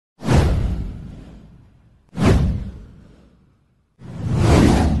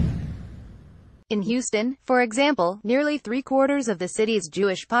In Houston, for example, nearly three-quarters of the city's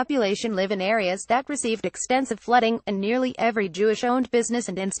Jewish population live in areas that received extensive flooding, and nearly every Jewish-owned business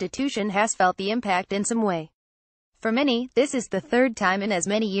and institution has felt the impact in some way. For many, this is the third time in as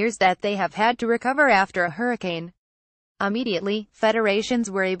many years that they have had to recover after a hurricane. Immediately,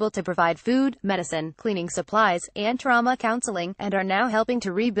 federations were able to provide food, medicine, cleaning supplies, and trauma counseling, and are now helping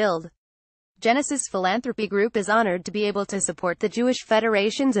to rebuild. Genesis Philanthropy Group is honored to be able to support the Jewish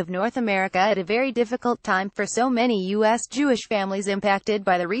Federations of North America at a very difficult time for so many U.S. Jewish families impacted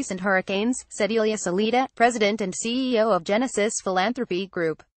by the recent hurricanes, said Ilya Salita, president and CEO of Genesis Philanthropy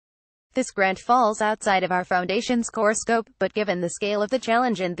Group. This grant falls outside of our foundation's core scope, but given the scale of the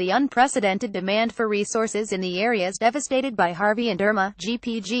challenge and the unprecedented demand for resources in the areas devastated by Harvey and Irma,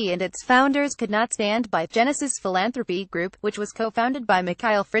 GPG and its founders could not stand by. Genesis Philanthropy Group, which was co-founded by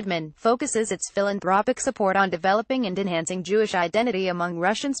Mikhail Friedman, focuses its philanthropic support on developing and enhancing Jewish identity among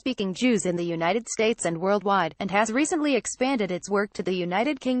Russian-speaking Jews in the United States and worldwide, and has recently expanded its work to the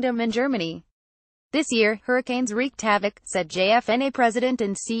United Kingdom and Germany. This year, hurricanes wreaked havoc, said jfna president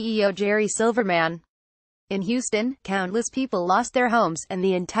and CEO Jerry Silverman. In Houston, countless people lost their homes, and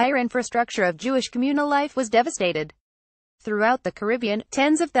the entire infrastructure of Jewish communal life was devastated. Throughout the Caribbean,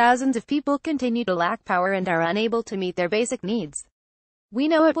 tens of thousands of people continue to lack power and are unable to meet their basic needs. We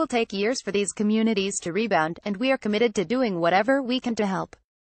know it will take years for these communities to rebound, and we are committed to doing whatever we can to help.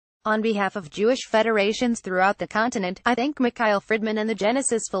 On behalf of Jewish federations throughout the continent, I thank Mikhail Friedman and the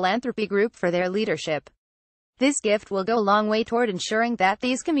Genesis Philanthropy Group for their leadership. This gift will go a long way toward ensuring that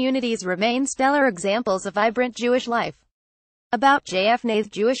these communities remain stellar examples of vibrant Jewish life. About jfna's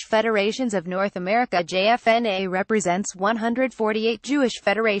Jewish Federations of North America. JFNA represents 148 Jewish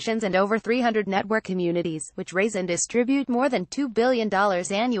federations and over 300 network communities, which raise and distribute more than $2 billion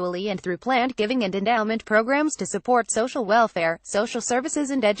annually and through planned giving and endowment programs to support social welfare, social services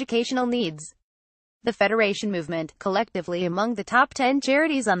and educational needs. The Federation movement, collectively among the top 10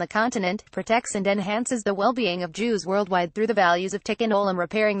 charities on the continent, protects and enhances the well-being of Jews worldwide through the values of Tikkun Olam,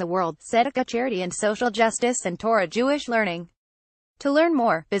 repairing the world, tzedakah, charity and social justice, and Torah Jewish learning. To learn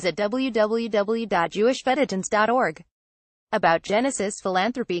more, visit www.jewishfederations.org. About Genesis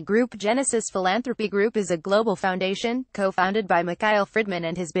Philanthropy Group. Genesis Philanthropy Group is a global foundation, co-founded by Mikhail Friedman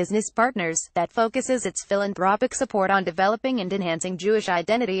and his business partners, that focuses its philanthropic support on developing and enhancing Jewish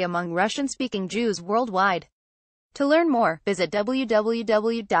identity among Russian-speaking Jews worldwide. To learn more, visit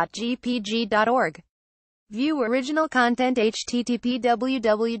www.gpg.org. View original content. http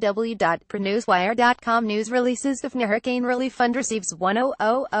www.prenewswire.com. News releases. If Hurricane Relief Fund receives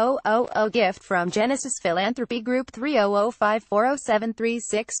 100,000 gift from Genesis Philanthropy Group.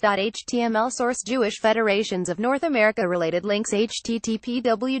 300540736.html. Source: Jewish Federations of North America. Related links. http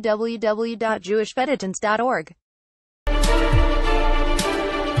www.jewishfederations.org.